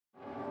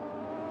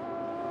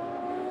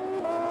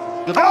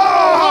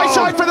Oh, high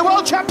side for the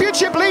World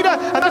Championship leader,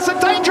 and that's a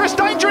dangerous,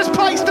 dangerous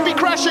place to be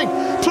crashing.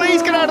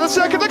 Please get out of the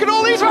circuit. Look at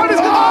all these riders.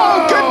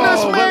 Oh,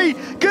 goodness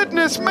me.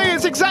 Goodness me.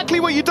 It's exactly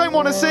what you don't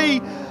want to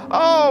see.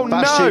 Oh, no.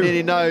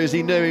 Bastianini knows,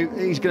 he knew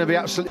he's going to be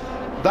absolutely...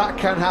 That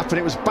can happen.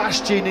 It was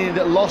Bastianini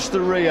that lost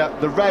the rear.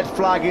 The red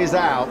flag is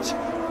out.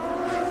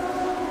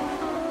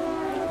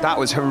 That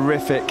was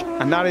horrific,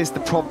 and that is the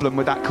problem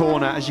with that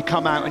corner as you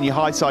come out and you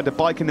high side the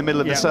bike in the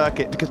middle of the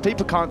circuit, because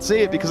people can't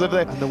see it because of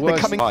the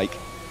coming bike.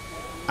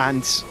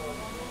 And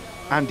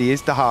Andy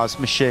is the Haas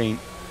machine.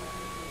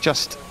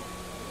 Just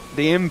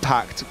the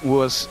impact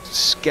was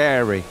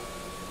scary.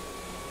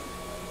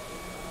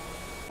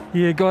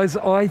 Yeah, guys,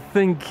 I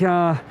think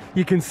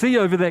you can see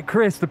over that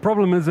crest. The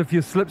problem is if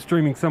you're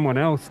slipstreaming someone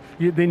else,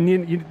 then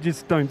you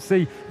just don't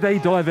see. They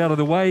dive out of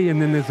the way, and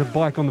then there's a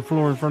bike on the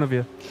floor in front of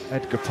you.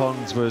 Edgar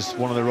Pons was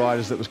one of the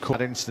riders that was caught in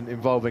that incident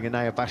involving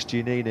Enea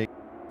Bastianini.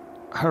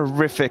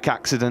 Horrific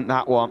accident,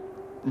 that one.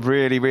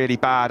 Really, really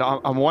bad.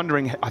 I'm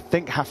wondering, I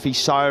think Hafi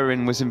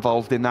Siren was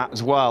involved in that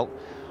as well.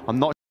 I'm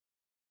not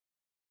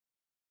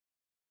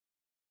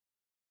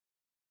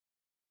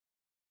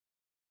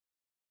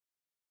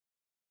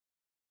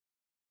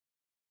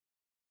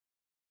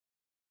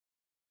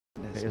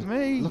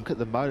Look at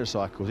the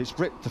motorcycles. It's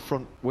ripped the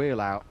front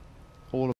wheel out. All of